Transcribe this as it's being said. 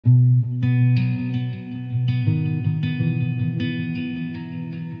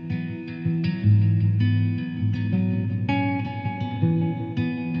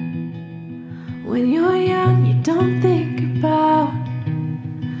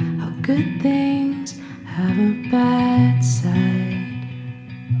good things have a bad side.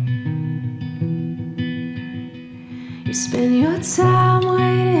 You spend your time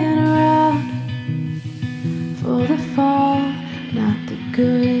waiting around for the fall, not the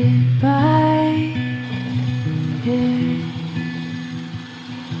goodbye. Yeah.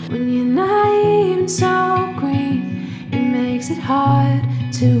 When you're naive and so green, it makes it hard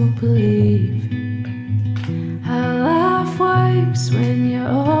to believe how life works when you're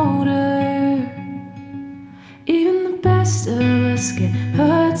older. Even the best of us get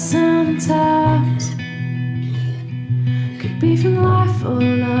hurt sometimes. Could be from life or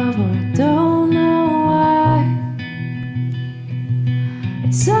love, or I don't know why.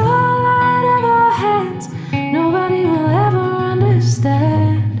 It's all out of our hands, nobody will ever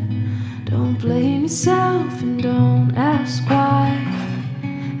understand. Don't blame yourself and don't ask why.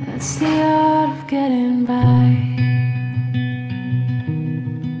 That's the art of getting by.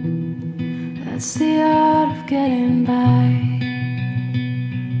 That's the art of getting by.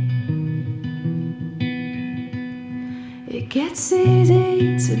 It gets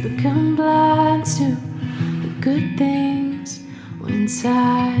easy to become blind to the good things when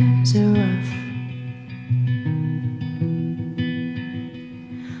times are rough.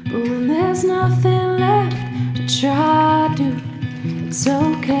 But when there's nothing left to try to, it's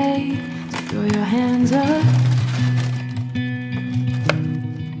okay to throw your hands up.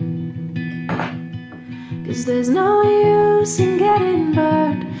 'Cause there's no use in getting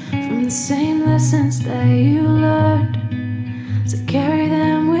burned from the same lessons that you learned. So carry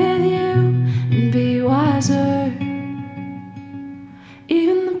them with you and be wiser.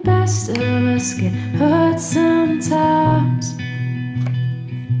 Even the best of us get hurt sometimes.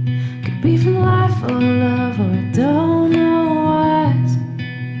 Could be from life or love, or I don't know why.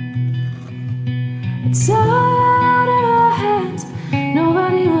 It's all out of our hands,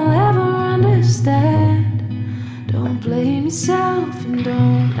 nobody will ever understand. Don't blame yourself and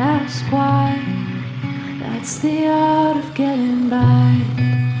don't ask why. That's the art of getting by.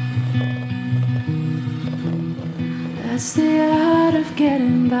 That's the art of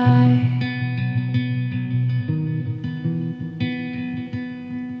getting by.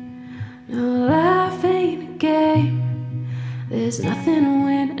 No, life ain't a game. There's nothing to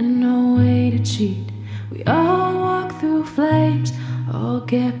win and no way to cheat. We all walk through flames, all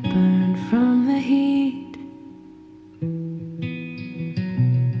get burned from the heat.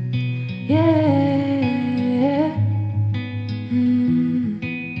 Yeah.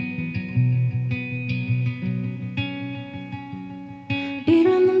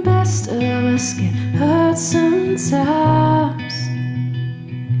 Even the best of us get hurt sometimes.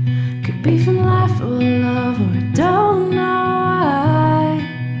 Could be from life or love, or I don't know why.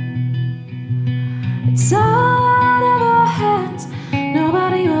 It's all out of our hands,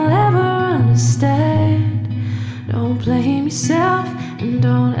 nobody will ever understand. Don't blame yourself and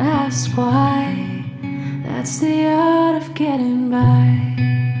don't ask why. That's the art of getting by.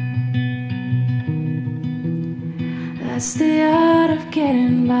 That's the art of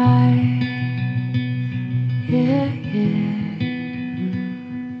getting by.